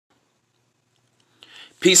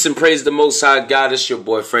Peace and praise the Most High God. It's your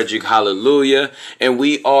boy Frederick. Hallelujah. And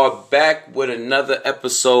we are back with another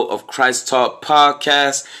episode of Christ Talk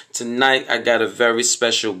Podcast. Tonight I got a very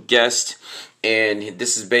special guest. And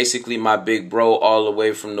this is basically my big bro all the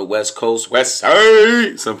way from the West Coast. West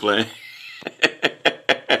Side. So I'm playing.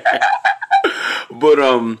 But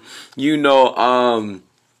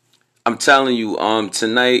I'm telling you,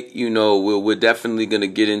 tonight, we're definitely gonna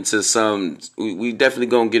get into some. We definitely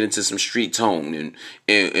gonna get into some street tone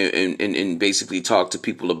and basically talk to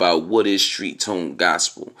people about what is street tone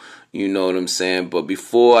gospel. You know what I'm saying? But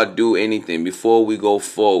before I do anything, before we go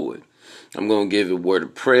forward, I'm gonna give a word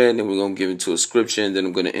of prayer, then we're gonna give into a scripture, and then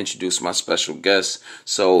I'm gonna introduce my special guest.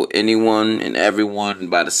 So anyone and everyone,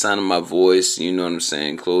 by the sound of my voice, you know what I'm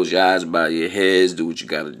saying? Close your eyes, bow your heads, do what you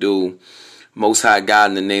gotta do. Most High God,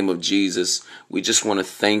 in the name of Jesus, we just want to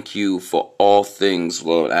thank you for all things,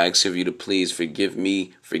 Lord. I ask of you to please forgive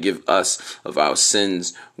me, forgive us of our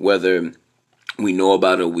sins, whether we know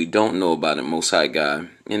about it or we don't know about it, Most High God.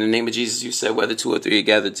 In the name of Jesus, you said whether two or three are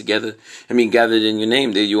gathered together, gathered in your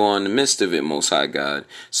name, there you are in the midst of it, Most High God.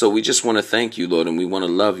 So we just want to thank you, Lord, and we want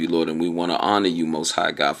to love you, Lord, and we want to honor you, Most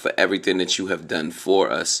High God, for everything that you have done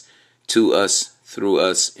for us, to us, through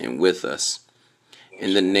us, and with us.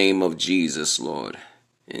 In the name of Jesus, Lord.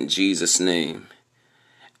 In Jesus' name,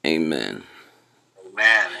 amen.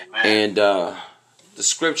 Amen. And the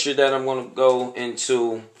scripture that I'm going to go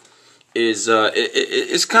into is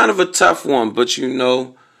it's kind of a tough one, but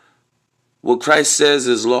what Christ says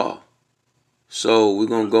is law. So we're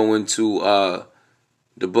going to go into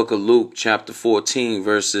the book of Luke, chapter 14,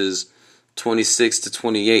 verses 26 to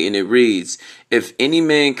 28, and it reads, "If any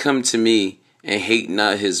man come to me and hate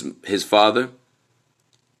not his father,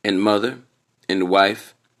 and mother, and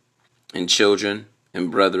wife, and children, and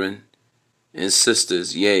brethren, and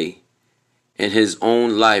sisters, yea, and his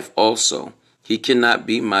own life also, he cannot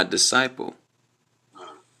be my disciple.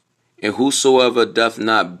 And whosoever doth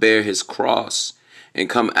not bear his cross, and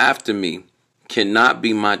come after me, cannot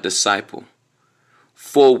be my disciple.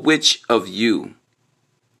 For which of you,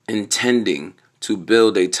 intending to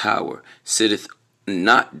build a tower, sitteth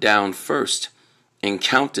not down first, and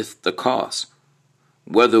counteth the cost,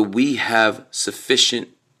 whether he have sufficient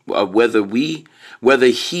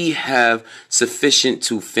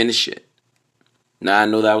to finish it?" Now I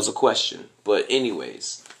know that was a question, but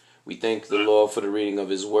anyways, we thank the Lord for the reading of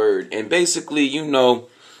his word. And basically,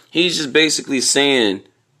 he's just basically saying,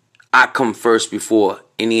 I come first before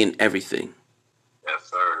any and everything. Yes,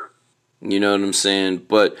 sir. You know what I'm saying?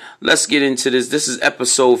 But let's get into this. This is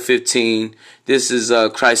episode 15. This is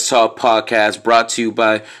Christ Talk Podcast, brought to you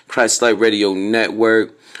by Christ Light Radio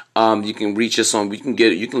Network. You can reach us on,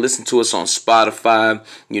 you can listen to us on Spotify.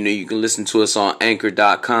 You can listen to us on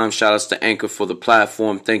Anchor.com. Shout outs to Anchor for the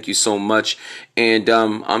platform. Thank you so much. And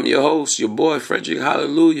I'm your host, your boy, Frederick.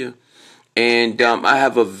 Hallelujah. And I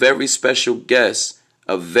have a very special guest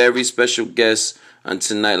on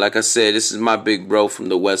tonight. Like I said, this is my big bro from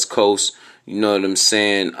the West Coast. You know what I'm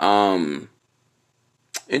saying?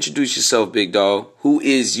 Introduce yourself, big dog. Who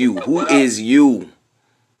is you? My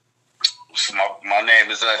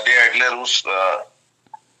name is Derek Littles.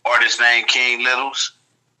 Artist name King Littles.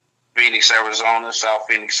 Phoenix, Arizona, South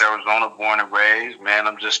Phoenix, Arizona, born and raised. Man,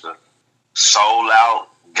 I'm just a soul out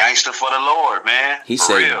gangster for the Lord, man. He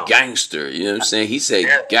said real. Gangster. You know what I'm saying? He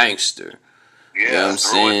said gangster. Yeah, you know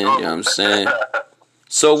what I'm saying?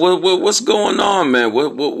 So what's going on, man?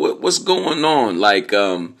 What's going on? Like,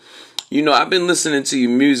 I've been listening to your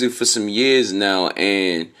music for some years now,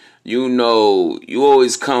 and you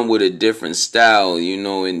always come with a different style,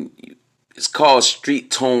 and it's called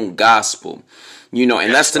street tone gospel,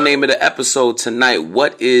 and that's the name of the episode tonight.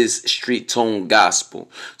 What is street tone gospel?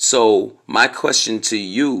 So my question to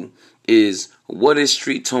you is, what is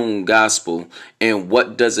street tone gospel, and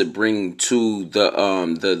what does it bring to the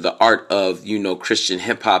art of Christian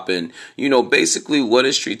hip hop, and basically what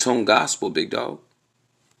is street tone gospel, big dog?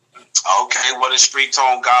 Okay, what is street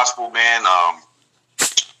tone gospel, man?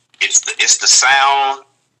 It's the sound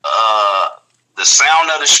of the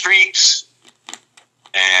streets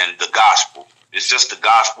and the gospel. It's just the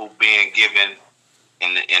gospel being given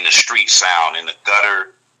in the street sound, in the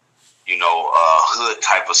gutter, hood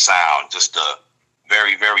type of sound. Just a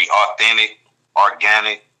very, very authentic,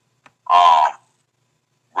 organic,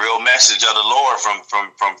 real message of the Lord from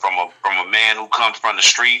a man who comes from the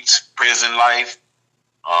streets, prison life,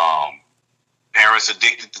 parents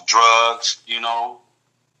addicted to drugs,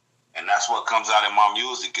 and that's what comes out in my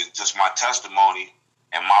music. It's just my testimony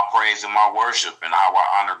and my praise and my worship and how I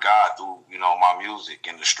honor God through, my music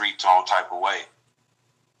in the street tone type of way.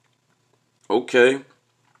 Okay.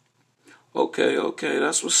 Okay,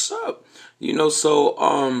 that's what's up. So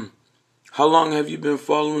how long have you been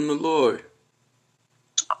following the Lord?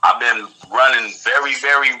 I've been running very,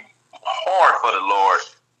 very hard for the Lord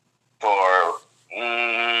for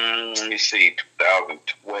let me see,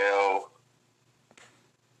 2012,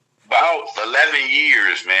 about 11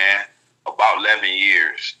 years, man. About 11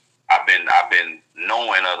 years. I've been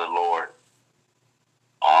knowing of the Lord.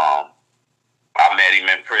 I met him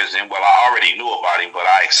in prison. Well, I already knew about him, but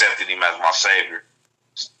I accepted him as my Savior.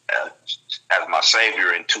 As my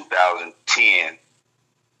Savior in 2010,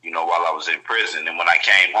 while I was in prison. And when I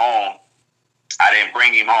came home, I didn't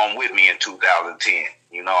bring him home with me in 2010.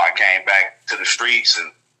 I came back to the streets,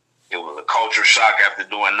 and it was a culture shock after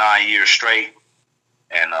doing 9 years straight.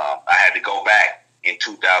 And I had to go back in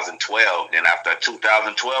 2012. Then after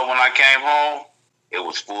 2012, when I came home, it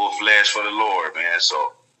was full-fledged for the Lord, man.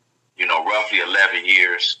 So, roughly 11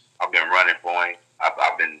 years I've been running for him.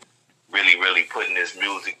 I've been really, really putting this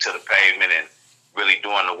music to the pavement and really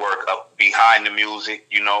doing the work up behind the music,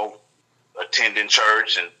 attending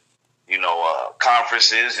church and,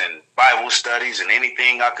 conferences and Bible studies and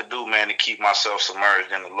anything I could do, man, to keep myself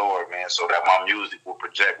submerged in the Lord, man, so that my music will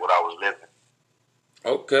project what I was living.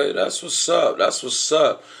 Okay, that's what's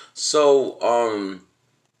up. So,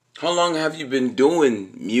 how long have you been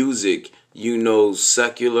doing music,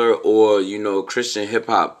 secular or, Christian hip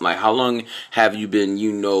hop? Like, how long have you been,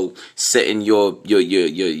 setting your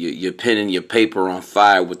pen and your paper on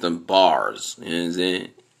fire with them bars? You know what I'm saying?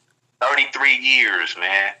 33 years,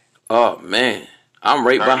 man. Oh, man. I'm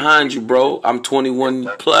right behind you, bro. I'm 21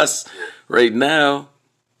 plus right now.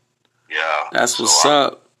 Yeah. That's what's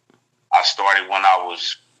up. I started when I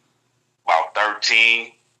was about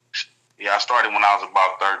 13. Yeah, I started when I was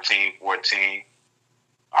about 13, 14.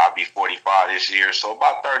 I'll be 45 this year. So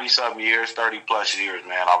about 30-something years, 30 plus years,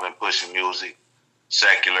 man. I've been pushing music,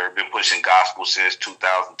 secular. Been pushing gospel since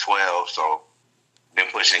 2012. So been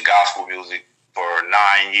pushing gospel music for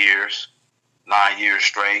 9 years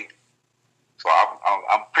straight. So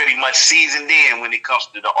I'm pretty much seasoned in when it comes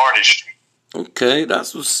to the artistry. Okay,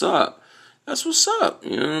 that's what's up.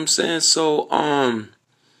 You know what I'm saying? So I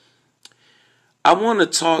want to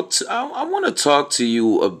talk to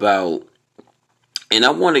you about, and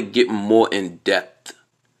I want to get more in depth,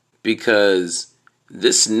 because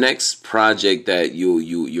this next project that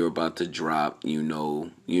you're about to drop, through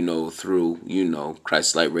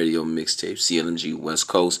Christ Light Radio mixtape, CLMG West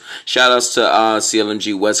Coast. Shout outs to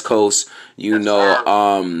CLMG West Coast.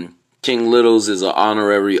 King Littles is an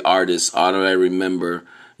honorary artist, honorary member.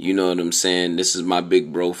 You know what I'm saying? This is my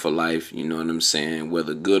big bro for life. You know what I'm saying?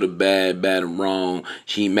 Whether good or bad or wrong,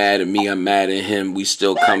 he mad at me, I'm mad at him. We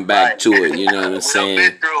still come back to it. You know what I'm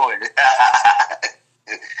saying?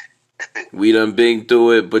 We done been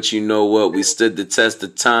through it, but you know what? We stood the test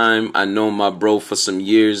of time. I know my bro for some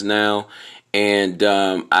years now, and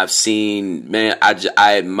I've seen, man,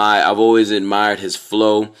 I've always admired his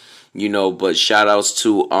flow. But shout outs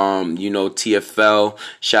to TFL,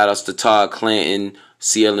 shout outs to Todd Clanton,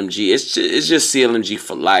 CLMG. It's just CLMG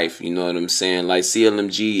for life. You know what I'm saying? Like,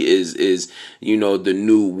 CLMG is the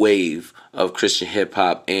new wave of Christian hip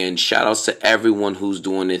hop. And shout outs to everyone who's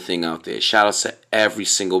doing their thing out there. Shout outs to every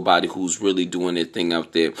single body who's really doing their thing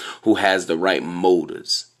out there, who has the right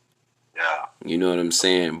motives. Yeah. You know what I'm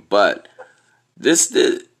saying? But this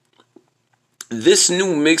new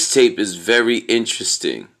mixtape is very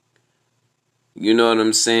interesting. You know what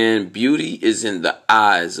I'm saying? Beauty is in the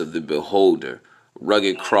eyes of the beholder.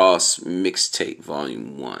 Rugged Cross Mixtape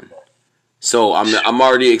Volume 1. So I'm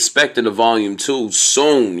already expecting a Volume 2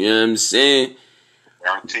 soon. You know what I'm saying?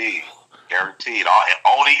 Guaranteed.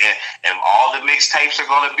 All the mixtapes are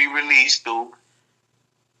going to be released, dude.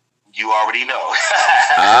 You already know.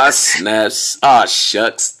 Snaps.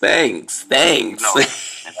 Shucks. Thanks. And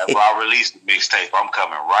that's why I released the mixtape. I'm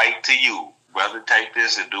coming right to you. Brother, take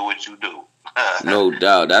this and do what you do. No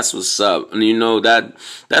doubt, that's what's up. And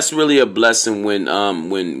that's really a blessing when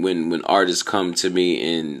artists come to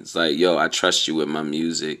me and it's like, yo, I trust you with my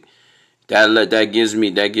music. That gives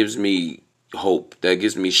me hope. That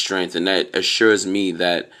gives me strength, and that assures me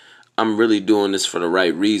that I'm really doing this for the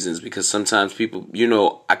right reasons. Because sometimes people,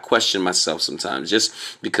 I question myself sometimes just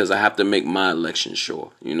because I have to make my election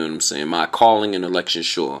sure. You know what I'm saying? My calling and election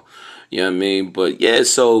sure. You know what I mean? But yeah,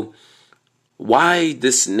 so why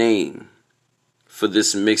this name for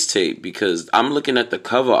this mixtape? Because I'm looking at the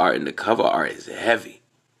cover art, and the cover art is heavy.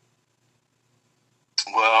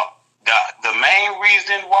 Well, the main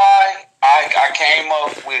reason why I came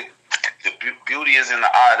up with the beauty is in the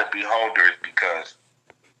eye of the beholder is because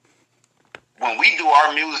when we do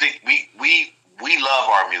our music, we love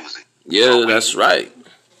our music. Yeah, so that's right.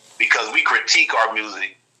 because we critique our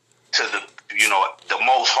music to the the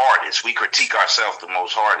most hardest. We critique ourselves the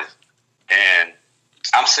most hardest, and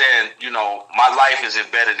I'm saying, my life is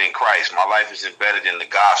embedded in Christ. My life is embedded in the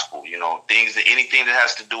gospel. Anything that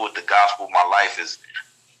has to do with the gospel, my life is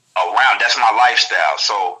around. That's my lifestyle.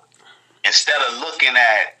 So instead of looking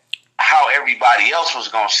at how everybody else was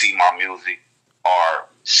going to see my music or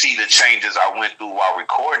see the changes I went through while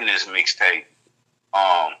recording this mixtape,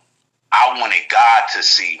 I wanted God to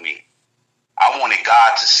see me. I wanted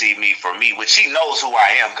God to see me for me, which he knows who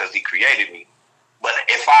I am because he created me. But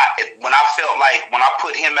when I felt like when I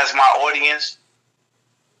put him as my audience,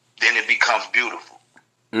 then it becomes beautiful.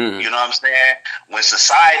 You know what I'm saying? When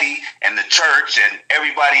society and the church and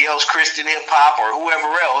everybody else, Christian hip hop or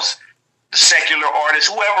whoever else, the secular artists,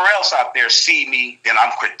 whoever else out there see me, then I'm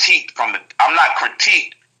not critiqued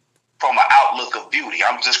from an outlook of beauty.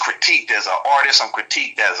 I'm just critiqued as an artist. I'm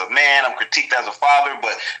critiqued as a man. I'm critiqued as a father.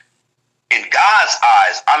 But in God's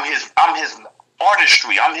eyes, I'm his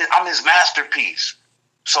artistry. I'm his masterpiece.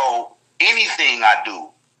 So anything I do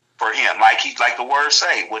for him, like the words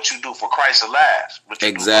say, what you do for Christ will last.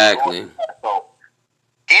 Exactly. So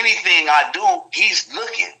anything I do, he's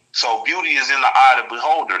looking. So beauty is in the eye of the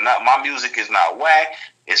beholder. My music is not whack.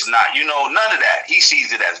 It's not, none of that. He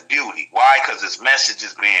sees it as beauty. Why? Because his message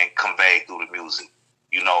is being conveyed through the music.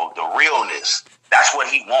 The realness. That's what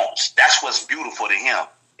he wants. That's what's beautiful to him,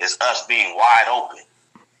 is us being wide open.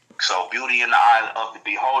 So beauty in the eye of the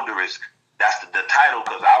beholder that's the title,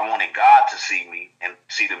 because I wanted God to see me and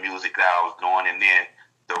see the music that I was doing. And then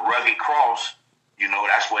the rugged cross,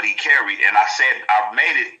 that's what he carried. And I said I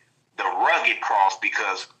made it the rugged cross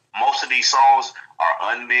because most of these songs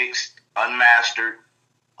are unmixed, unmastered,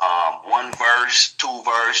 one verse, two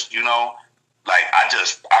verse, like I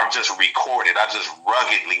just recorded. I just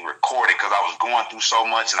ruggedly recorded because I was going through so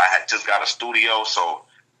much and I had just got a studio. So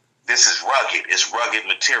this is rugged. It's rugged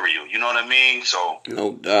material. You know what I mean? So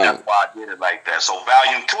no doubt. That's why I did it like that. So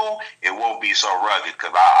volume 2, it won't be so rugged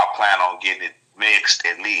because I plan on getting it mixed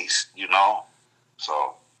at least,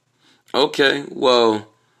 So. Okay, well,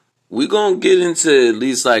 we're going to get into at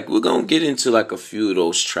least a few of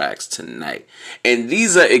those tracks tonight. And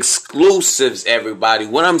these are exclusives, everybody.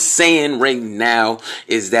 What I'm saying right now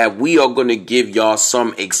is that we are going to give y'all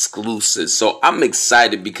some exclusives. So I'm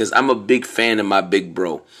excited because I'm a big fan of my big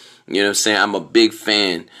bro. You know what I'm saying? I'm a big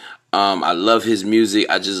fan. I love his music.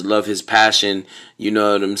 I just love his passion. You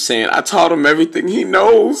know what I'm saying? I taught him everything he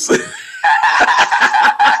knows.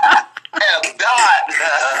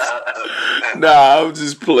 Nah, I'm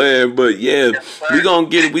just playing, but yeah, we gonna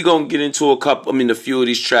get into a few of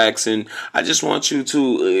these tracks, and I just want you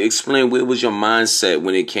to explain what was your mindset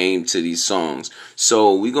when it came to these songs.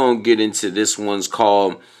 So we gonna get into this one's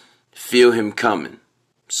called "Feel Him Coming."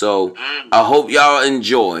 So I hope y'all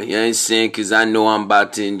enjoy. You know what I'm saying? Because I know I'm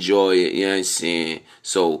about to enjoy it. You know what I'm saying?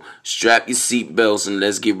 So strap your seatbelts and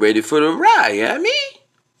let's get ready for the ride. You know what I mean?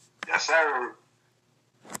 Yes, sir.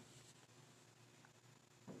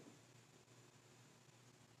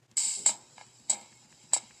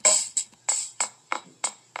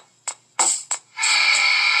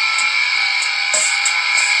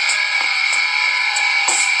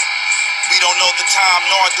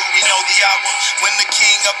 Nor do we know the hour when the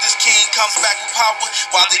king of this king comes back with power.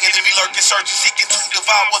 While the enemy lurking, searching, seeking to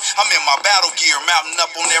devour. I'm in my battle gear, mounting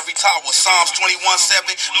up on every tower. Psalms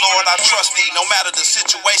 21:7. Lord, I trust thee, no matter the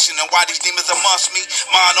situation and why these demons amongst me.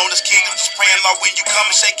 Mine on this kingdom, just praying, Lord, when you come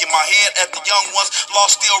and shaking my head at the young ones,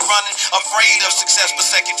 lost still running, afraid of success. But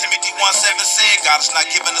 2 Timothy 1:7 said, God is not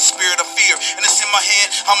giving a spirit of fear, and it's in my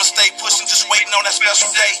head. I'ma stay pushing, just waiting on that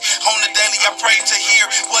special day. On the daily, I pray to hear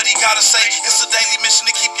what he gotta say. It's a daily mission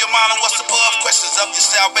to keep your mind on what's above. Questions of your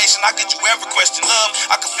salvation, how could you ever question love?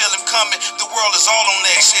 I can feel him coming, the world is all on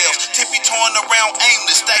eggshells. Tippy-toeing around,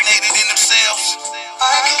 aimless, stagnated in themselves.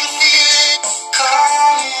 I can feel it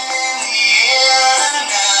coming in the air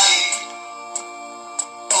tonight.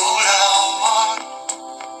 Oh Lord,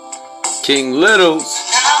 King Littles.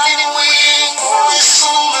 I've been waiting for this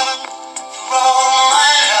moment for all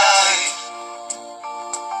my life.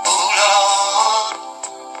 Oh Lord,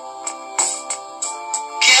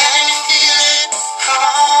 can you feel it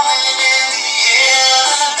coming in the air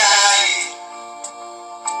tonight?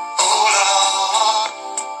 Oh Lord,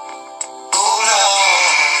 oh Lord.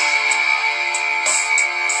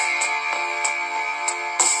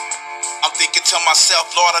 I'm thinking to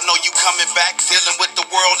myself, Lord, I know you coming back. Dealing with the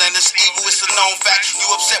world and its evil, it's a known fact. You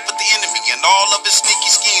upset with the enemy and all of his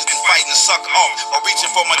sneaky schemes. Been fighting to suck off or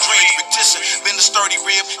reaching for my dreams. Fictitious, been a sturdy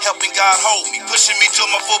rib, helping God hold me, pushing me to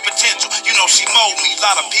my full potential. You know she mold me. A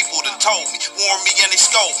lot of people done told me, warned me and they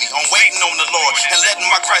scold me. I'm waiting on the Lord and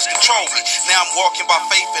letting my Christ control me. Now I'm walking by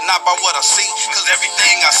faith and not by what I see, cause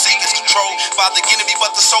everything I see is controlled by the enemy,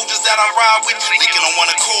 but the soldiers that I ride with, linking on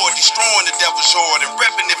one accord, destroying the devil's horde and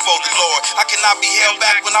repping it for the Lord. I cannot be held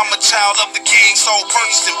back when I'm a child of the King, soul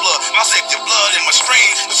purchased in blood, my sacred blood in my stream.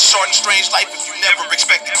 It's a short and strange life if you never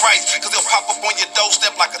expected Christ, cause he'll pop up on your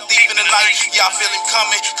doorstep like a thief in the night. Yeah, I feel him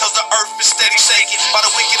coming, cause the earth is steady shaking by the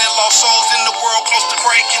wicked and lost souls in the world close to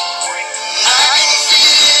breaking. I can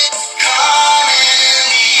feel it coming in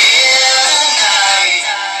the air tonight.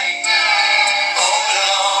 Oh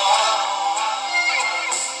Lord,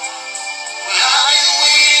 well I've been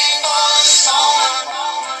waiting for this moment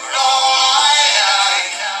for all my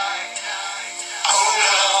life. Oh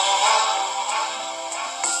Lord,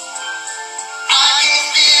 I can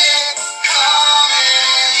feel it coming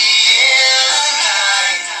in the air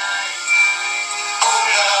tonight. Oh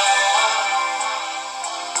Lord,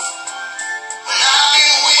 well I've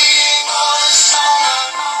been waiting for this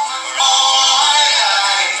moment for all my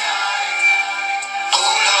life. Oh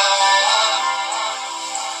Lord,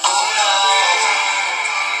 oh Lord.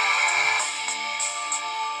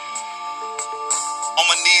 On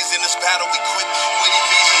my knees in this battle, equipped with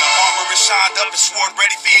Ephesians. The armor is shined up and sword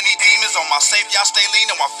ready for any demons. On my savior, I stay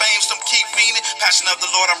leaning. My fame, some keep fiending. Passion of the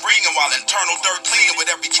Lord, I'm bringing while internal dirt cleaning. With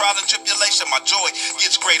every trial and tribulation, my joy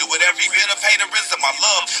gets greater. With every bit of haterism, my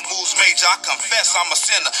love moves major. I confess I'm a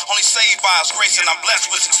sinner, only saved by His grace, and I'm blessed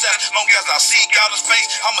with success. Long as I seek out His face,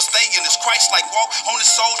 I'ma stay in this Christ-like walk on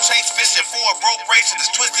this soul chase, fishing for a broke race in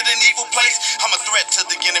this twisted and evil place. I'm a threat to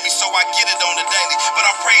the enemy, so I get it on the daily. But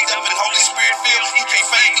I'm prayed up and Holy Spirit filled. He can't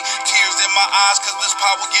fade me. Tears in my eyes, cause this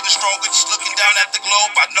power getting stronger. Just looking down at the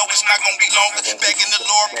globe, I know it's not gonna be longer. Begging the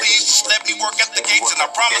Lord, please just let me work at the gates, and I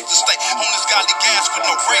promise to stay on this godly gas with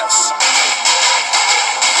no brakes.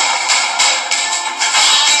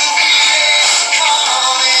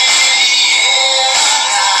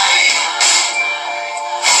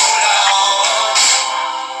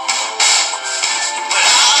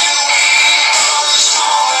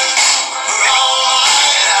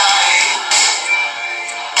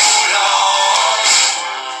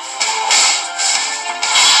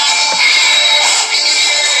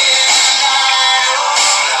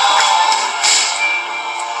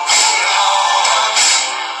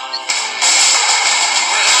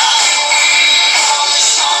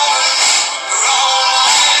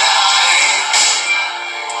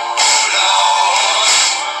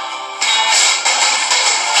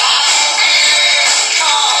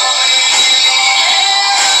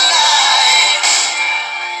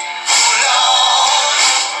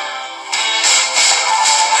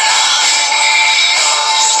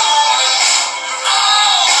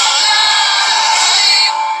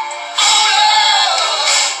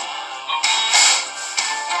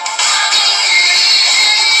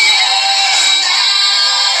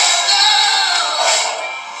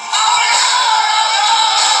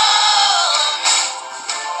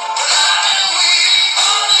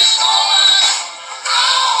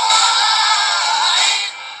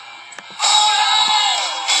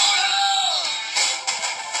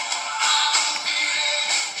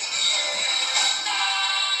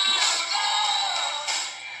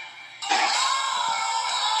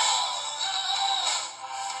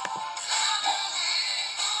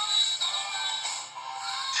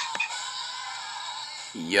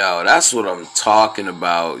 Yo, that's what I'm talking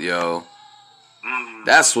about, yo.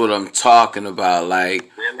 That's what I'm talking about. Like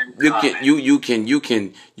you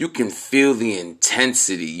can feel the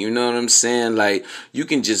intensity. You know what I'm saying? Like you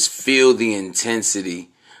can just feel the intensity.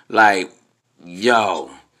 Like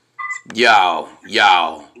yo. He on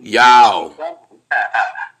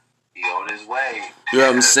his way. You know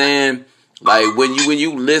what I'm saying? Like when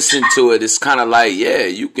you listen to it, it's kind of like, yeah,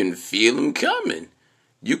 you can feel him coming.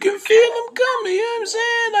 You can feel him coming. You know what I'm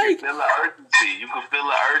saying? Like feel the urgency. You can feel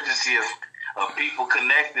the urgency of people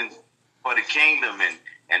connecting for the kingdom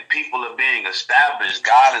and people are being established.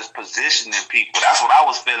 God is positioning people. That's what I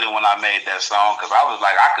was feeling when I made that song, because I was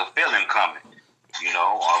like, I could feel him coming. You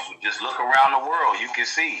know, just look around the world, you can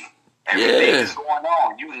see everything that's going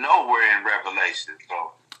on. You know, we're in Revelation,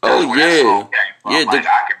 so. Oh yeah, yeah. Like,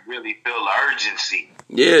 I can really feel the urgency.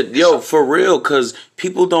 Yeah, yo, for real, because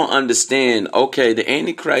people don't understand. Okay, the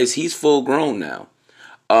Antichrist, he's full grown now,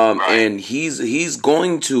 right. And he's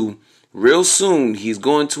going to real soon. He's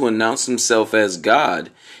going to announce himself as God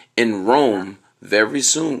in Rome very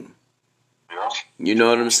soon. Yep. You know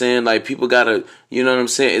what I'm saying? Like, people gotta, you know what I'm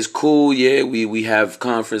saying? It's cool, yeah, we have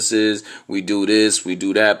conferences, we do this, we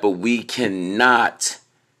do that, but we cannot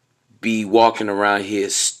be walking around here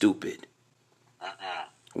stupid.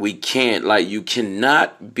 We can't, like, you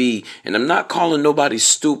cannot be, and I'm not calling nobody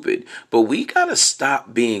stupid, but we gotta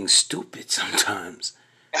stop being stupid sometimes.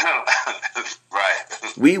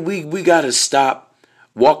 Right. We gotta stop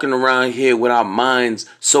walking around here with our minds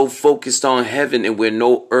so focused on heaven and we're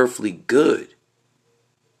no earthly good.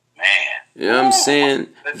 Man. You know what I'm saying?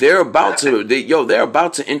 They're about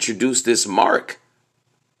to introduce this mark.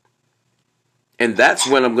 And that's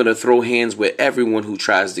when I'm going to throw hands with everyone who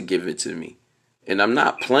tries to give it to me. And I'm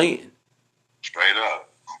not playing. Straight up.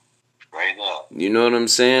 You know what I'm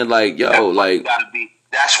saying? Like, yo, like,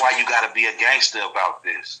 that's why you gotta be a gangster about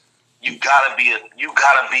this. You gotta be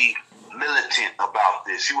militant about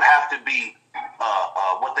this. You have to be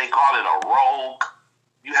what they call it, a rogue.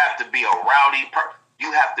 You have to be a rowdy person.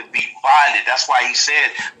 You have to be violent. That's why he said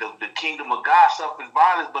the kingdom of God suffers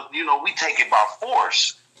violence, but you know, we take it by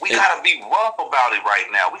force. We gotta be rough about it right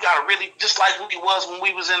now. We gotta really, just like we was when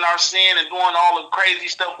we was in our sin and doing all the crazy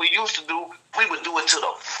stuff we used to do, we would do it to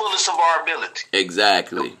the fullest of our ability.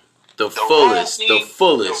 Exactly. The fullest. The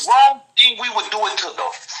wrong thing, we would do it to the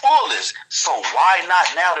fullest. So why not,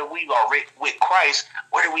 now that we are with Christ,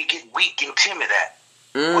 where do we get weak and timid at?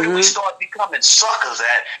 Where do we start becoming suckers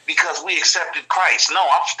at because we accepted Christ? No,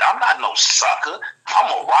 I'm not no sucker.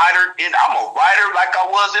 I'm a rider like I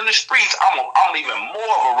was in the streets. I'm even more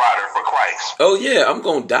of a rider for Christ. Oh yeah, I'm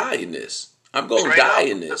gonna die in this. I'm gonna die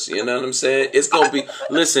in this. You know what I'm saying? It's gonna be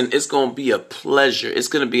it's gonna be a pleasure. It's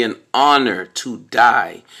gonna be an honor to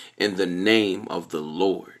die in the name of the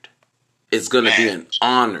Lord. It's gonna be an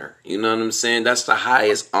honor. You know what I'm saying? That's the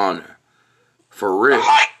highest honor. For real.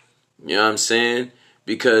 You know what I'm saying?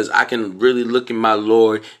 Because I can really look at my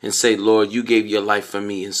Lord and say, Lord, you gave your life for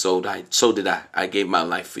me, and so did I. I gave my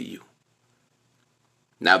life for you.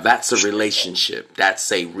 Now that's a relationship.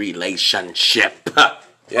 That's a relationship. You know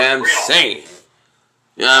what I'm saying?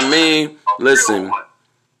 You know what I mean? Listen,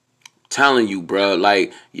 telling you, bro,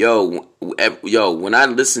 like, yo, when I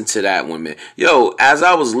listened to that one, man, as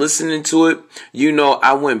I was listening to it, you know,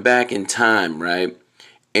 I went back in time, right?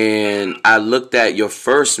 And I looked at your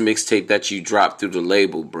first mixtape that you dropped through the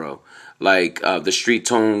label, bro. Like the Street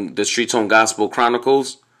Tone Gospel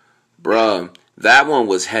Chronicles, bro. That one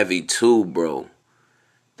was heavy too, bro.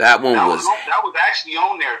 That was actually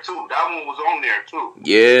on there too. That one was on there too.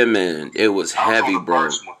 Yeah, man, it was heavy, bro.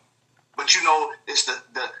 But you know, it's the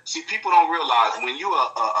see, people don't realize when you're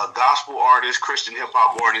a gospel artist, Christian hip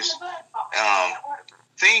hop artist,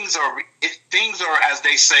 things are as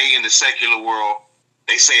they say in the secular world.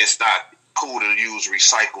 They say it's not cool to use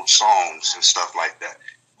recycled songs and stuff like that.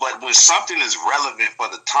 But when something is relevant for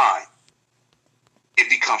the time, it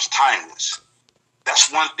becomes timeless.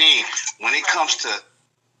 That's one thing. When it comes to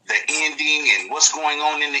the ending and what's going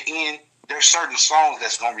on in the end, there's certain songs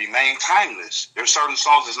that's going to remain timeless. There's certain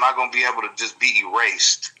songs that's not going to be able to just be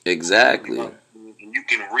erased. Exactly. You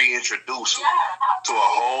can reintroduce them to a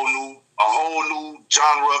whole new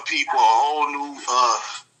genre of people, a whole new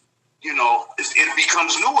you know, it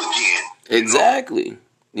becomes new again. Exactly.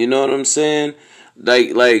 You know what I'm saying?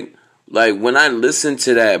 Like when I listen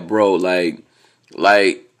to that, bro, like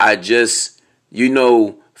I just, you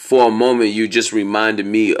know, for a moment you just reminded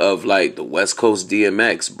me of like the West Coast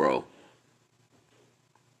DMX, bro.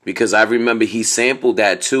 Because I remember he sampled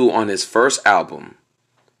that too on his first album.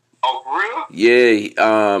 Oh, really?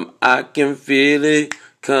 Yeah, I can feel it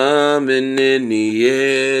coming in the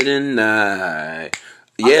air tonight.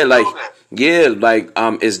 Yeah,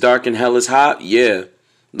 It's Dark and Hell is Hot. Yeah,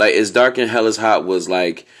 like It's Dark and Hell is Hot was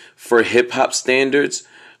like, for hip hop standards,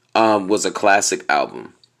 was a classic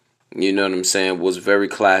album. You know what I'm saying? Was very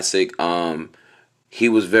classic. He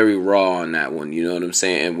was very raw on that one. You know what I'm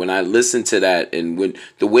saying? And when I listened to that, and when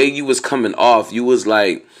the way you was coming off, you was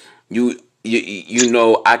like, you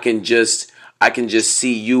know, I can just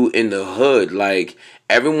see you in the hood, like.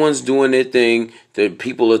 Everyone's doing their thing. The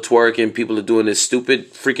people are twerking. People are doing this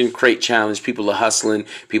stupid freaking crate challenge. People are hustling.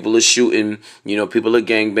 People are shooting. You know, people are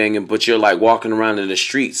gangbanging. But you're like walking around in the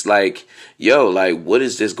streets like, yo, like, what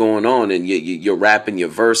is this going on? And you're rapping your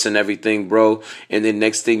verse and everything, bro. And then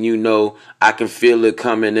next thing you know, I can feel it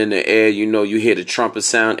coming in the air. You know, you hear the trumpet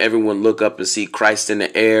sound. Everyone look up and see Christ in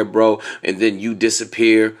the air, bro. And then you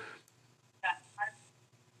disappear.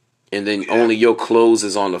 and then only your clothes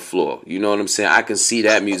is on the floor. You know what I'm saying? I can see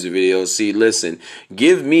that music video. See, listen,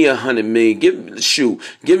 give me $100 million.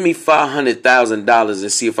 Give me $500,000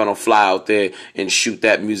 and see if I don't fly out there and shoot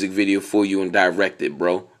that music video for you and direct it,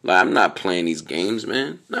 bro. Like, I'm not playing these games,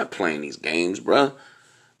 man. Not playing these games, bro.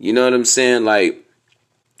 You know what I'm saying? Like,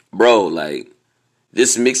 bro, like,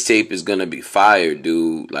 this mixtape is gonna be fire,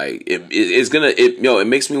 dude. Like, it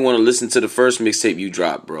makes me want to listen to the first mixtape you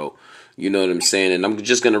dropped, bro. You know what I'm saying? And I'm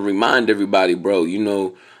just going to remind everybody, bro, you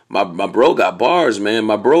know, my bro got bars, man.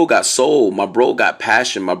 My bro got soul. My bro got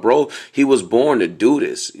passion. My bro, he was born to do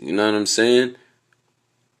this. You know what I'm saying?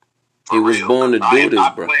 He was born to do this,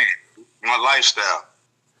 bro. My lifestyle.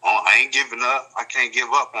 I ain't giving up. I can't give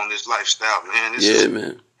up on this lifestyle, man. This is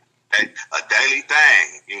man. A daily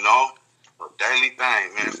thing, you know? A daily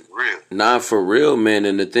thing, man, for real. Nah, for real, man.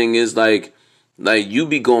 And the thing is, like you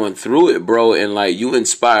be going through it, bro, and like you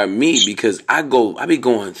inspire me because I be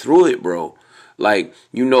going through it, bro. Like,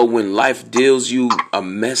 you know, when life deals you a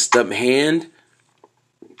messed up hand,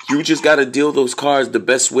 you just gotta deal those cards the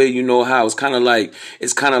best way you know how. It's kinda like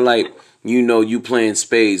you know, you playing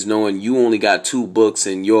spades knowing you only got 2 books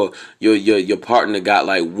and your partner got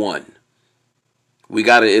like 1. We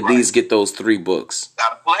gotta at least get those 3 books.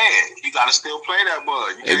 Gotta play it. You gotta still play that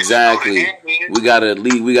mud. Exactly. We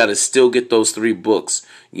gotta still get those 3 books.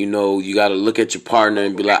 You know, you gotta look at your partner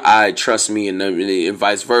and be like, "I trust me," and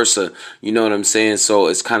vice versa. You know what I'm saying? So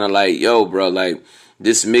it's kind of like, yo, bro, like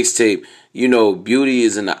this mixtape. You know, beauty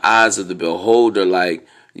is in the eyes of the beholder. Like,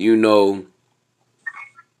 you know,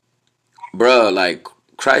 bro, like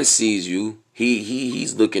Christ sees you.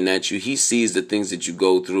 He's looking at you. He sees the things that you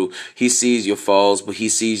go through. He sees your falls, but he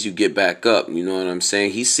sees you get back up. You know what I'm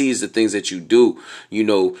saying? He sees the things that you do. You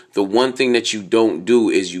know, the one thing that you don't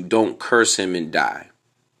do is you don't curse him and die.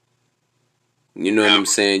 You know what I'm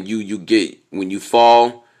saying? You get, when you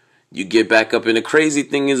fall, you get back up. And the crazy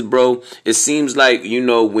thing is, bro, it seems like, you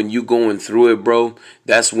know, when you going through it, bro,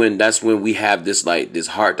 that's when we have this like this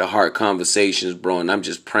heart to heart conversations, bro. And I'm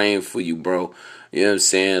just praying for you, bro. You know what I'm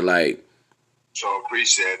saying? Like, so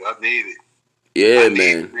appreciate it. I need it. Yeah,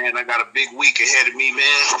 man. I got a big week ahead of me,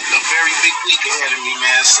 man. A very big week ahead of me,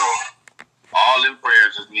 man. So all in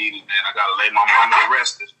prayers is needed, man. I gotta lay my mama to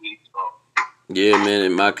rest this week. So. Yeah, man,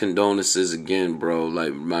 and my condolences again, bro.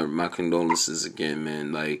 Like my condolences again,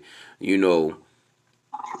 man. Like, you know,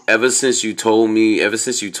 ever since you told me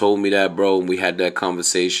that, bro, and we had that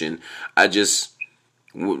conversation,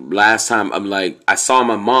 last time I saw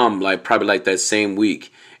my mom like probably like that same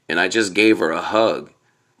week. And I just gave her a hug.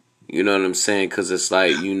 You know what I'm saying? Because it's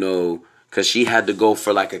like, you know, because she had to go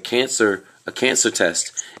for like a cancer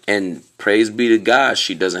test. And praise be to God,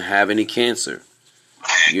 she doesn't have any cancer.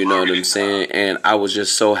 You know what I'm saying? And I was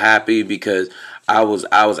just so happy because I was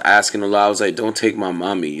asking Allah, I was like, don't take my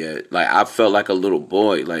mommy yet. Like, I felt like a little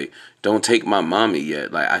boy. Like, don't take my mommy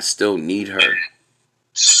yet. Like, I still need her. Real,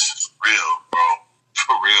 bro.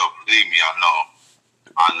 For real. Believe me,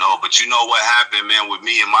 I know, but you know what happened, man, with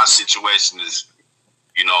me and my situation is,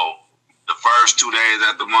 you know, the first 2 days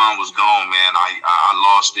after mom was gone, man, I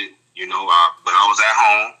lost it, you know, but I was at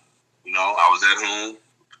home, you know, I was at home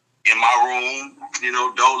in my room, you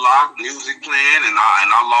know, door locked, music playing, and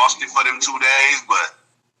I lost it for them 2 days, but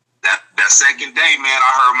that second day, man,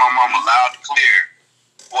 I heard my mama loud and clear,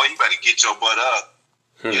 boy, you better get your butt up,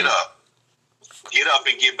 get up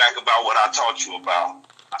and get back about what I taught you about.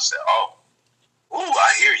 I said, oh. Ooh,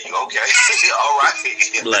 I hear you. Okay. All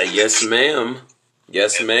right. Like, yes, ma'am.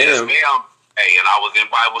 Yes, ma'am. Yes, ma'am. Hey, and I was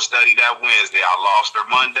in Bible study that Wednesday. I lost her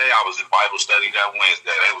Monday. I was in Bible study that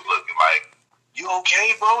Wednesday. They was looking like, you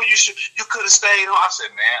okay, bro? You could have stayed on. I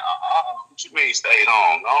said, man, what you mean stayed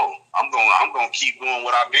on? No, I'm gonna keep doing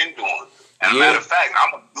what I've been doing. And matter of fact,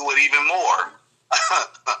 I'm gonna do it even more.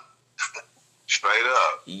 Straight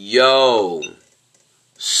up. Yo.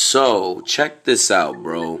 So check this out,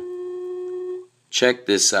 bro. Check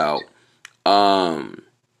this out.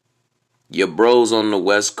 Your bros on the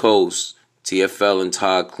West Coast, TFL and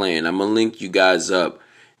Todd Clan, I'm gonna link you guys up.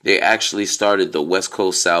 They actually started the West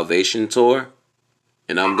Coast Salvation Tour,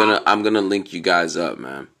 and I'm gonna link you guys up,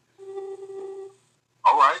 man.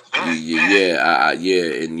 All right.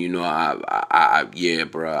 Yeah, and you know, yeah,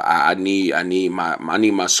 bro. I need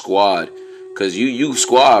my squad, cause you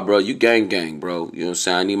squad, bro. You gang, bro. You know what I'm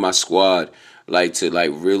saying? I need my squad, to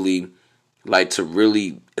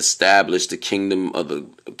really establish the kingdom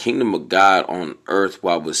of God on earth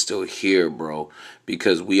while we're still here, bro.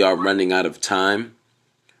 Because we are running out of time.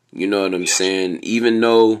 You know what I'm saying? Even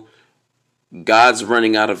though God's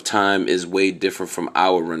running out of time is way different from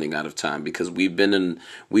our running out of time, because we've been in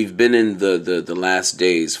the last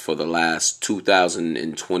days for the last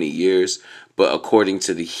 2020 years. But according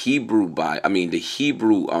to the Hebrew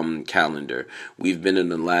calendar, we've been in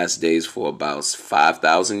the last days for about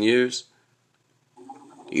 5,000 years.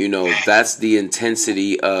 You know, that's the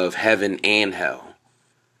intensity of heaven and hell.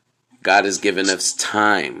 God has given us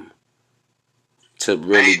time to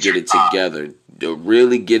really get it together. To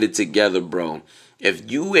really get it together, bro. If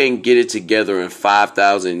you ain't get it together in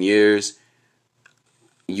 5,000 years,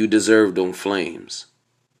 you deserve them flames.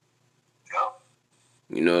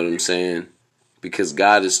 You know what I'm saying? Because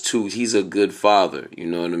God is he's a good father. You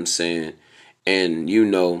know what I'm saying? And you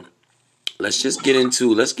know, let's get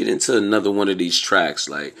into another one of these tracks.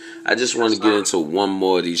 Like, I just want to get into one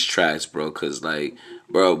more of these tracks, bro. Cause like,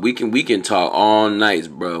 bro, we can talk all night,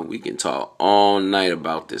 bro. We can talk all night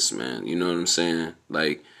about this, man. You know what I'm saying?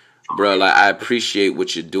 Like, bro, like, I appreciate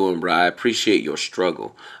what you're doing, bro. I appreciate your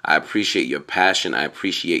struggle. I appreciate your passion. I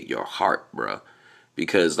appreciate your heart, bro.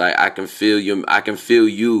 Because like, I can feel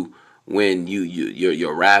you when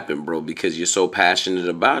you're rapping, bro, because you're so passionate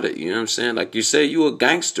about it. You know what I'm saying? Like you say, you a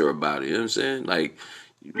gangster about it. You know what I'm saying? Like,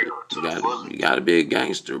 you gotta be a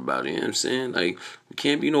gangster about it. You know what I'm saying? Like, you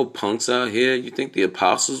can't be no punks out here. You think the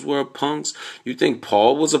apostles were punks? You think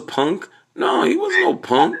Paul was a punk? No, he was no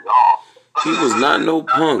punk. He was not no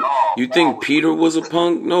punk. You think Peter was a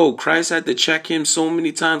punk? No, Christ had to check him so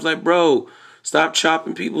many times. Like, bro, stop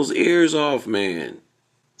chopping people's ears off, man.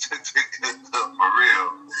 For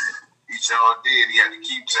real. He sure did. He had to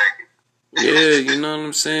keep checking. Yeah, you know what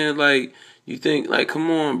I'm saying? Like, you think, like, come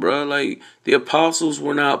on, bro. Like, the apostles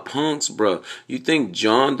were not punks, bro. You think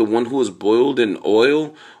John, the one who was boiled in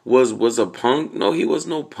oil, was a punk? No, he was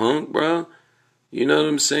no punk, bro. You know what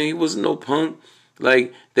I'm saying? He was no punk.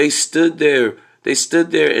 Like, they stood there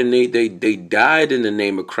and they died in the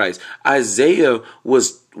name of Christ. Isaiah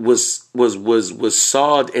was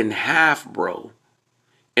sawed in half, bro.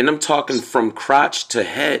 And I'm talking from crotch to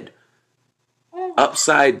head.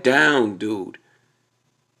 Upside down, dude.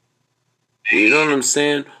 You know what I'm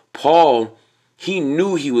saying? Paul, he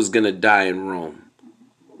knew he was going to die in Rome.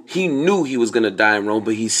 He knew he was going to die in Rome,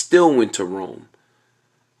 but he still went to Rome.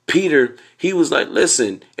 Peter, he was like,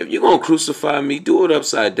 listen, if you're going to crucify me, do it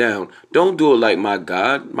upside down. Don't do it like my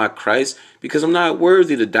God, my Christ, because I'm not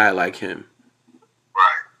worthy to die like him.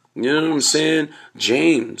 Right. You know what I'm saying?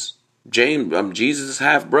 James, I'm Jesus'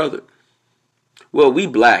 half-brother. Well, we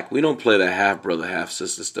black. We don't play that half-brother,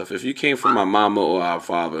 half-sister stuff. If you came from my mama or our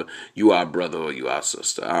father, you our brother or you our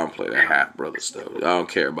sister. I don't play that half-brother stuff. I don't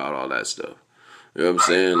care about all that stuff. You know what I'm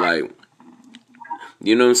saying? Like,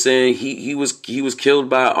 you know what I'm saying? He was killed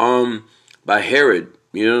by Herod.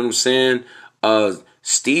 You know what I'm saying?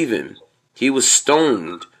 Stephen, he was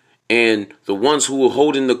stoned. And the ones who were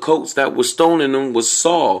holding the coats that were stoning him was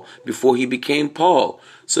Saul before he became Paul.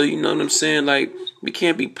 So you know what I'm saying? Like, we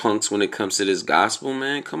can't be punks when it comes to this gospel,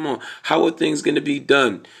 man. Come on. How are things going to be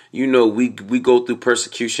done? You know, we go through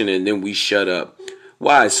persecution and then we shut up.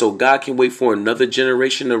 Why? So God can wait for another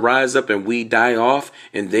generation to rise up and we die off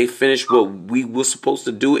and they finish what we were supposed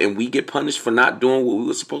to do and we get punished for not doing what we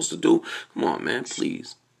were supposed to do? Come on, man,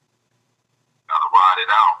 please. Gotta ride it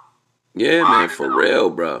out. Yeah, man, for real,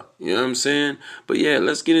 bro. You know what I'm saying? But yeah,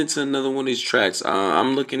 let's get into another one of these tracks.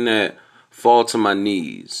 I'm looking at Fall to My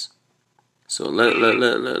Knees. So let's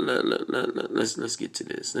get to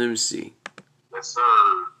this. Let me see. Yes, sir.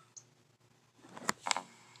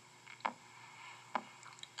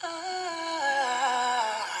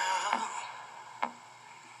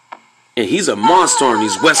 And he's a monster on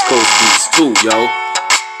these West Coast beats too, yo.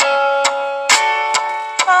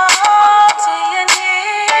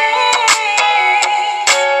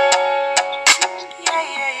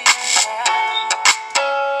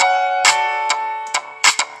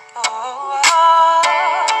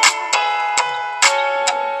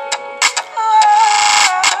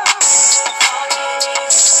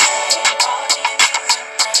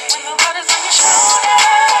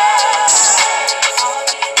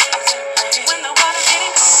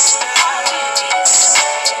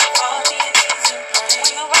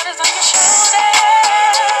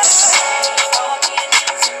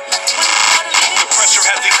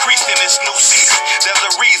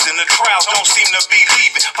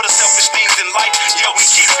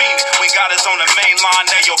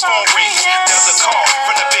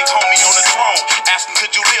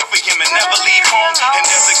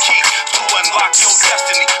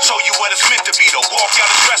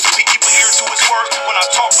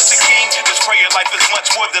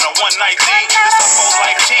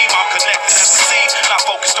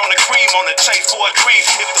 Chase for a dream.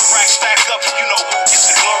 If the racks stack up,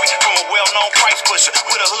 price pusher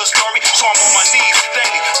with a hood story, so I'm on my knees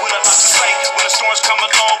daily with a lot to say. When the storms come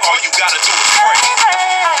along, all you gotta do is pray.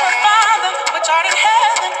 Our Father, which art in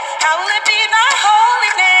heaven, hallowed be thy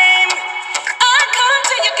holy name. I come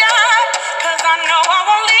to you, God, 'cause I know I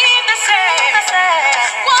won't leave the same.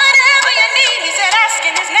 Whatever you need, he said, ask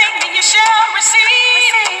in his name and you shall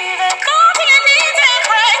receive. Go to your knees and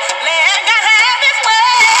pray. Let God have his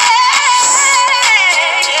way.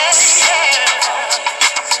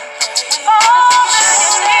 Fall to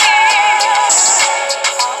your knees.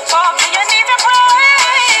 Fall to your knees and pray.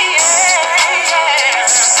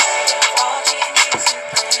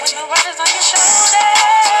 When the world is on your shoulders.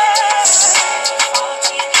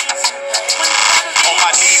 On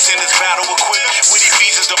my knees in this battle equipped with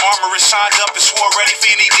Ephesians, the armor is shined up and swore ready for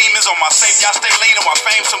any demons. On my savior, I stay leaning, my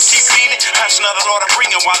fame, some keep feeding. Passion of the Lord I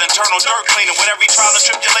bring it while internal dirt cleaning. With every trial and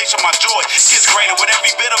tribulation, my joy gets greater. With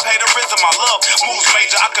every bit of haterism, my love moves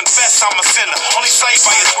major. I confess I'm a sinner, only saved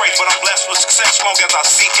by his grace, but I'm blessed with success long as I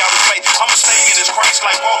seek out his faith. I'ma stay in this Christ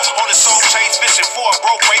like walk on his soul chase, fishing for a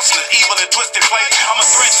broke race in this evil and twisted place. I'm a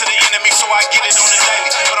threat to the enemy, so I get it on the daily.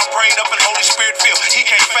 But I'm prayed up and Holy Spirit filled, he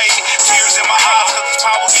can't fade me. Tears in my eyes, 'cause his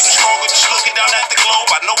power getting stronger. Just looking down at the globe,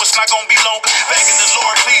 I know it's not gonna be long. Begging the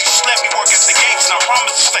Lord, please just let me work at the gates, and I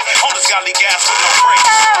promise to stay on this godly gas with no brakes.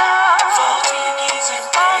 Fall to your knees and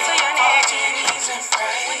fall to your knees and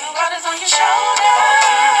pray. When the world is on your shoulders.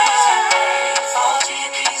 Fall to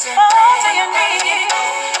your knees and fall to your knees.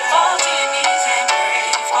 Fall to your knees and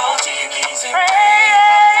pray. Fall to your knees and pray.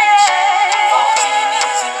 Fall to your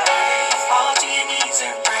knees and pray. Fall to your knees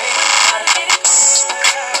and pray.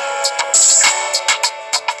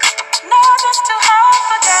 Nothing's too hard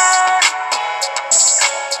for God.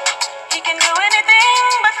 He can do anything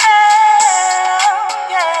but fail.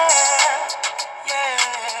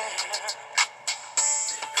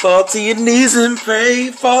 Fall to your knees and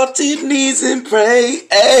pray. Fall to your knees and pray.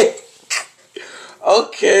 Hey.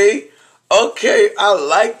 Okay. I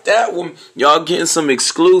like that one. Y'all getting some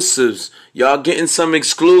exclusives. Y'all.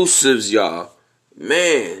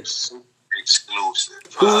 Man. Exclusive.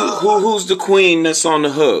 Who's the queen that's on the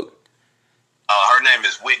hook? Her name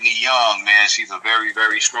is Whitney Young, man. She's a very,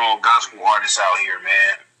 very strong gospel artist out here,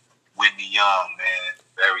 man. Whitney Young, man.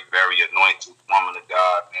 Very, very anointed woman of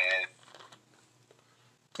God, man.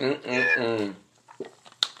 Yeah.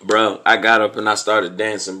 Bro, I got up and I started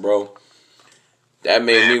dancing, bro. That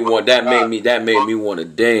made me want to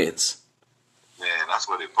dance. Yeah, that's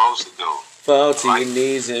what it's supposed to do. Fall to your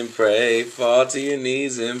knees and pray. Fall to your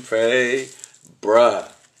knees and pray. Bruh.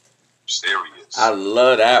 Serious. I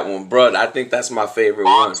love that one, bruh. I think that's my favorite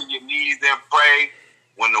Fall one. to your knees and pray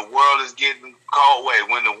when the world is getting cold. Wait,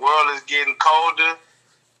 when the world is getting colder,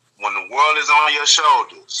 when the world is on your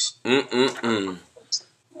shoulders.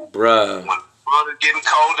 Bruh. When the world is getting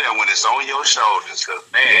colder and when it's on your shoulders. Because,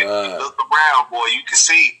 man, you look around, boy, you can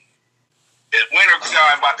see it's winter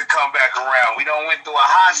time about to come back around. We done went through a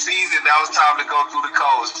hot season. Now it's time to go through the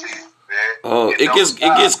cold season, man. Oh, it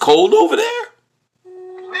gets cold over there?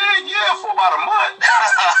 Yeah, for about a month.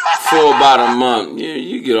 For about a month. Yeah,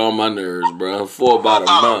 you get on my nerves, bro. For about a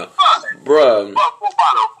month. Bruh. For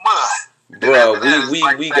about a month. Bro,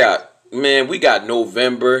 we got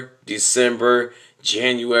November, December,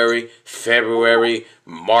 January, February,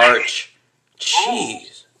 March.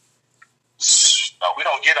 Jeez. No, we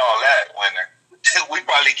don't get all that winter. We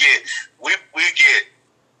probably get we get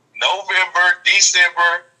November,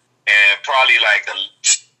 December, and probably like the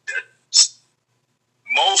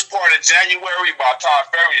most part of January. By the time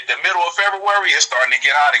February, the middle of February, it's starting to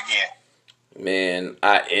get hot again. Man,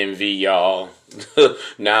 I envy y'all.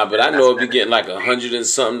 Nah, but I know it be getting like 100 and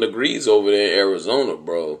something degrees over there in Arizona,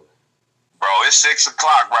 bro. Bro, it's 6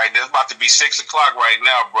 o'clock right now. It's about to be 6 o'clock right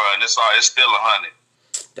now, bro, and it's still 100.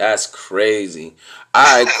 That's crazy. All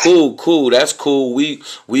right, cool. That's cool. We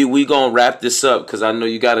gonna wrap this up because I know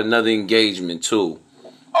you got another engagement too.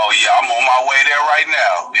 Oh yeah, I'm on my way there right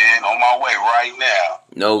now, man. On my way right now.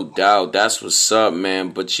 No doubt. That's what's up,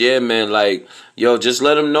 man. But yeah, man, like, yo, just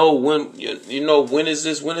let them know when when is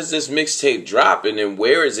this mixtape dropping and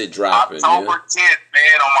where is it dropping? October 10th,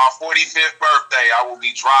 man. On my 45th birthday, I will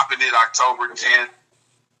be dropping it October 10th.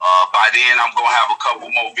 By then, I'm gonna have a couple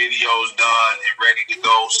more videos done and ready to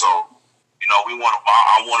go. So,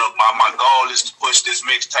 my goal is to push this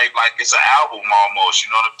mixtape like it's an album almost.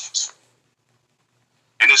 You know what I'm saying?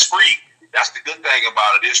 And it's free. That's the good thing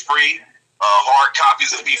about it. It's free. Hard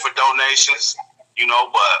copies will be for donations.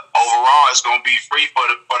 But overall, it's gonna be free for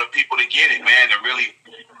the people to get it, man. To really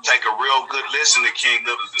take a real good listen to King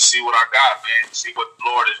Livers to see what I got, man. To see what the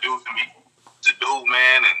Lord is doing for me to do,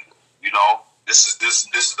 man. And this is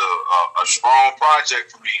a strong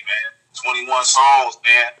project for me, man. 21 songs,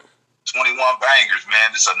 man. 21 bangers,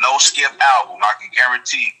 man. It's a no-skip album. I can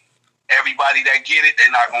guarantee everybody that get it,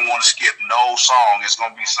 they're not going to want to skip no song. It's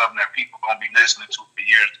going to be something that people going to be listening to for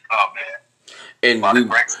years to come, man. And by the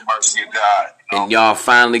grace and mercy of God. You know? And y'all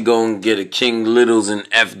finally gonna get a King Littles and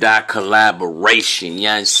F. Dot collaboration. You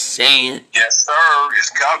know what I'm saying? Yes, sir. It's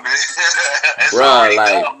coming. It's bruh, like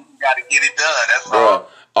done. We gotta get it done. That's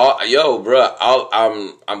all. Yo, bruh,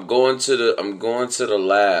 I'm going to the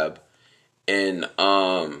lab in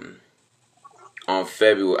on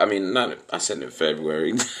February. I mean, not I said in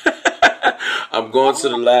February. I'm going to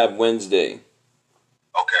the lab Wednesday.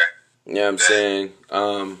 Okay. You know what I'm saying?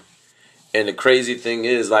 And the crazy thing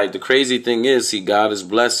is, see, God is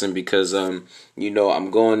blessing because, you know, I'm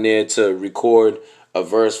going there to record a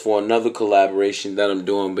verse for another collaboration that I'm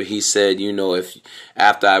doing. But he said, you know, if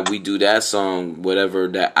after we do that song, whatever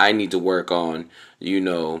that I need to work on, you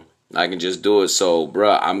know, I can just do it. So,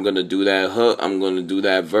 bruh, I'm going to do that hook. I'm going to do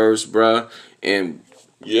that verse, bruh. And,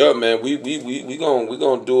 yeah, man, we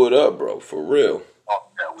gonna do it up, bro, for real. Oh,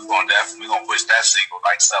 yeah, we gonna push that single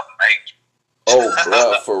like something major. Oh,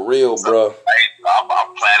 bro, for real, bro. I'm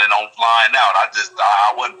planning on flying out.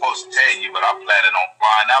 I wasn't supposed to tell you, but I'm planning on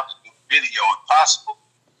flying out to do the video if possible.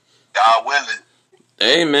 God willing.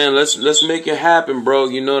 Hey, man, let's make it happen, bro.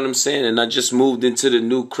 You know what I'm saying? And I just moved into the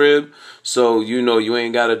new crib, so you know you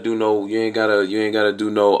ain't gotta do no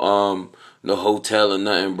no hotel or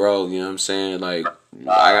nothing, bro. You know what I'm saying? Like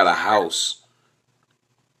I got a house.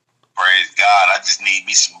 Praise God. I just need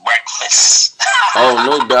me some breakfast. Oh,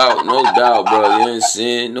 no doubt, bro. You know what I'm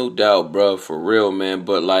saying? No doubt, bro. For real, man.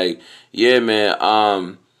 But like, yeah,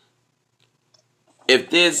 man. If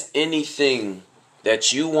there's anything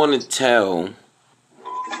that you want to tell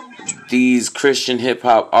these Christian hip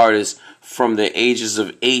hop artists from the ages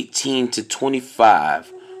of 18 to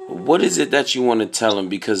 25, what is it that you want to tell them?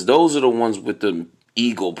 Because those are the ones with the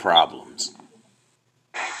ego problems.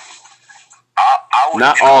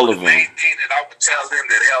 Not all of them. The main thing that I would tell them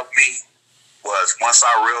that helped me was once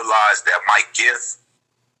I realized that my gift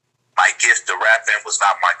to rapping was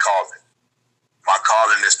not my calling. My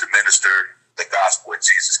calling is to minister the gospel of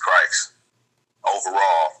Jesus Christ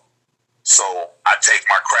overall. So I take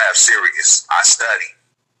my craft serious. I study.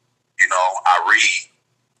 You know, I read.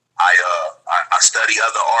 I study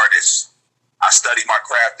other artists. I study my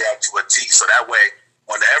craft down to a T. So that way,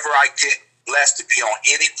 whenever I get blessed to be on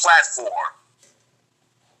any platform,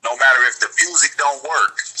 no matter if the music don't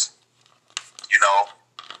work, you know,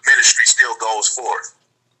 ministry still goes forth.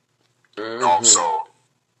 Mm-hmm. You know, so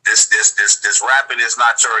this rapping is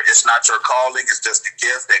not your calling. It's just a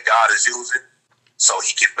gift that God is using, so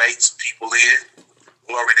He can bait some people in.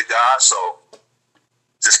 Glory to God. So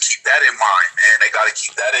just keep that in mind, man. They got to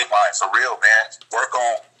keep that in mind for real, man. Work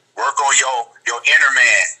on your inner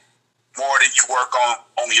man more than you work on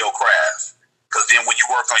your craft. Because then when you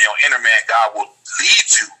work on your inner man, God will lead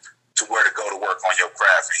you to where to go to work on your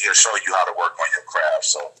craft, and He'll show you how to work on your craft.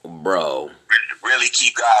 So, bro, really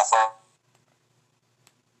keep God first.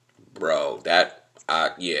 Bro,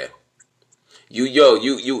 yeah.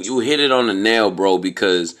 You hit it on the nail, bro,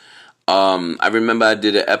 because I remember I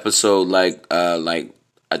did an episode like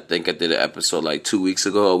I think I did an episode like 2 weeks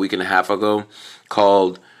ago, a week and a half ago,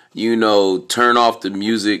 called, you know, turn off the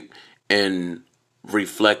music and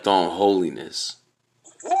reflect on holiness.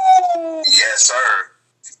 Woo! Yes, sir.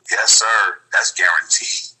 Yes, sir. That's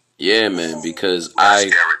guaranteed. Yeah, man, because That's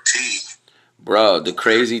guaranteed. Bro, the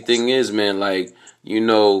crazy thing is, man, like, you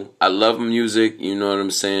know, I love music, you know what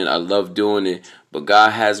I'm saying? I love doing it, but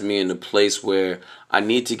God has me in a place where I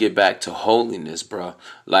need to get back to holiness, bro.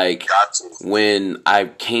 Like, when I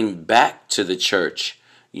came back to the church,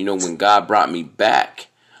 you know, when God brought me back,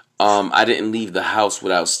 I didn't leave the house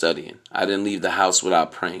without studying. I didn't leave the house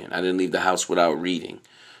without praying. I didn't leave the house without reading.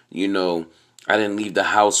 You know, I didn't leave the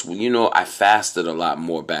house. You know, I fasted a lot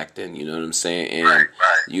more back then. You know what I'm saying? And, right.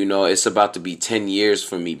 You know, it's about to be 10 years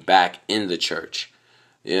for me back in the church.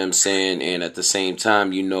 You know what I'm saying? And at the same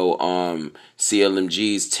time, you know,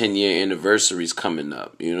 CLMG's 10-year anniversary is coming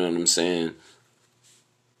up. You know what I'm saying?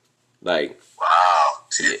 Like, wow,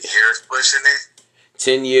 10 years pushing it?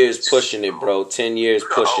 10 years pushing it, bro. 10 years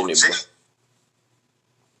pushing it, bro.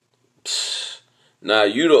 Nah,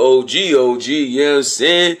 you the OG, you know what I'm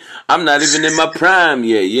saying? I'm not even in my prime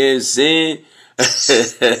yet, you know what I'm saying?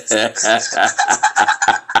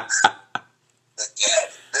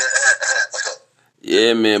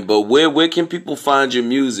 Yeah, man, but where can people find your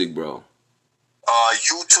music, bro?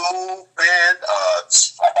 YouTube, man. I got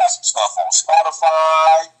some stuff on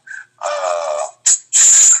Spotify.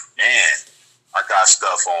 Man, I got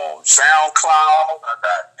stuff on SoundCloud. I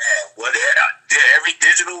got, every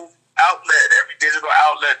digital outlet, every digital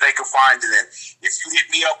outlet they can find it in. If you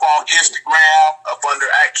hit me up on Instagram, up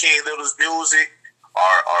under @KingLittlesMusic,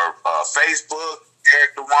 or Facebook,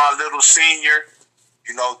 Eric Dewan Little Senior,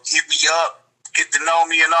 hit me up, get to know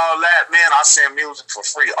me and all that, man. I send music for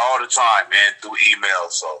free all the time, man, through email.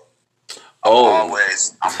 So I'm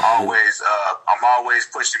always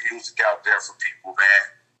pushing music out there for people, man.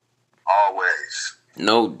 Always.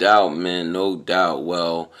 No doubt, man. No doubt.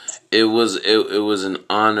 Well, it was an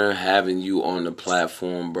honor having you on the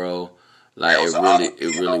platform, bro. Like it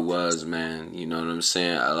really was, man. You know what I'm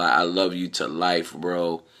saying? I love you to life,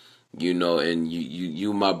 bro. And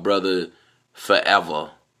you my brother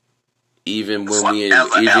forever. Even when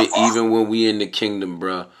we in the kingdom,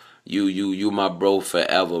 bro. You my bro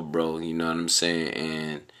forever, bro. You know what I'm saying?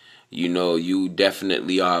 And you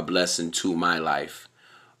definitely are a blessing to my life.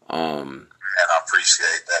 And I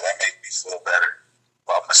appreciate that. That makes me feel better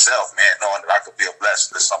about myself, man, knowing that I could be a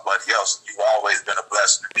blessing to somebody else. You've always been a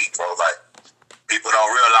blessing to me, bro. Like, people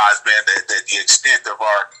don't realize, man, that the extent of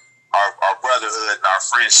our brotherhood and our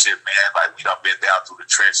friendship, man, like, we done been down through the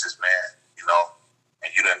trenches, man, and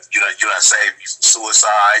you done saved me from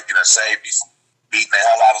suicide. You done saved me from beating the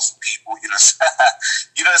hell out of some people. You done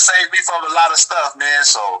saved me from a lot of stuff, man.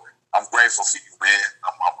 So I'm grateful for you, man.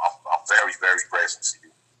 I'm very, very grateful for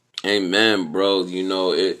you. Amen, bro.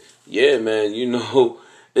 Yeah, man. Bro.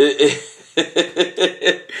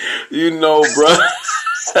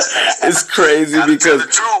 It's crazy because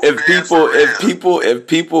if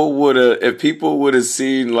people would have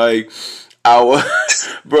seen like our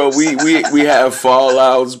bro, we have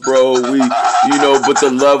fallouts, bro. But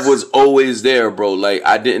the love was always there, bro. Like,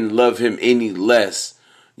 I didn't love him any less.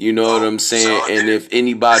 You know what I'm saying? And if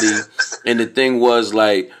anybody, and the thing was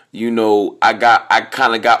like, I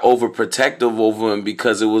kind of got overprotective over him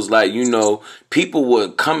because it was like, people were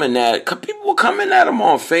coming at him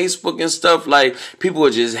on Facebook and stuff. Like, people were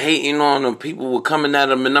just hating on him. People were coming at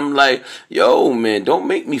him, and I'm like, yo, man, don't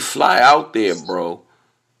make me fly out there, bro.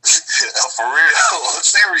 For real, I'm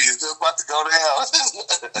serious. They're about to go to hell.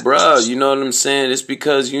 Bruh, you know what I'm saying? It's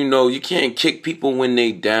because, you can't kick people when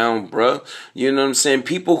they down, bruh. You know what I'm saying?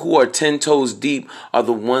 People who are 10 toes deep are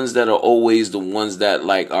the ones that are always the ones that,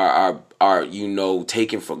 like, are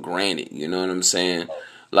taken for granted. You know what I'm saying?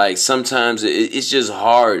 Like, sometimes it's just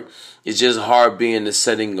hard. It's just hard being in the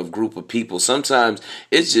setting of group of people. Sometimes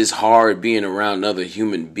it's just hard being around other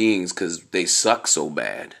human beings because they suck so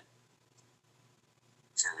bad.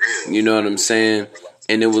 You know what I'm saying?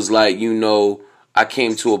 And it was like, I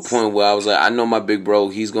came to a point where I was like, I know my big bro,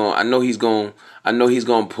 I know he's going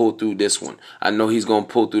to pull through this one. I know he's going to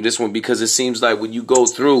pull through this one because it seems like when you go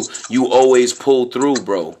through, you always pull through,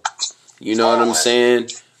 bro. You know what I'm saying?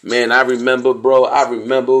 Man, I remember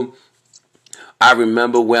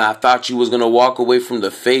when I thought you was going to walk away from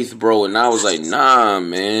the faith, bro. And I was like, nah,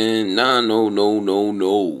 man,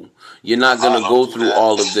 no. You're not gonna go through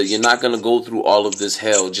all of the. You're not gonna go through all of this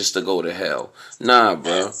hell just to go to hell. Nah,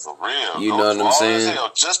 bro. Man, for real. You know what I'm saying? Hell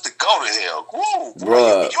just to go to hell. Woo,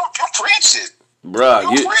 bruh. You're preaching. Bruh,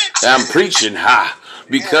 I'm preaching, ha.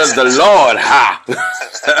 Because the Lord, ha.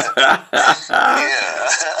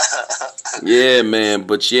 Yeah, man.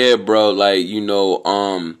 But yeah, bro, like, I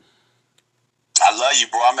love you,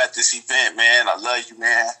 bro. I'm at this event, man. I love you,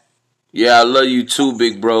 man. Yeah, I love you too,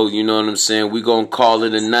 big bro. You know what I'm saying? We gonna call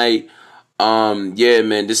it a night. Yeah,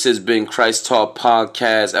 man, this has been Christ Talk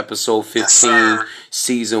Podcast, episode 15,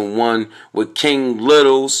 season 1 with King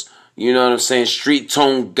Littles. You know what I'm saying? Street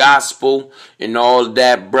tone gospel and all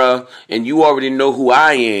that, bruh. And you already know who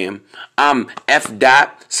I am. I'm F.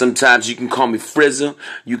 Dot. Sometimes you can call me Frizzer.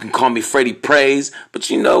 You can call me Freddie Praise. But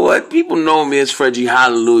you know what? People know me as Freddy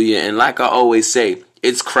Hallelujah. And like I always say,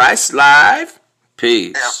 it's Christ Live.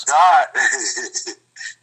 Peace. F. Dot.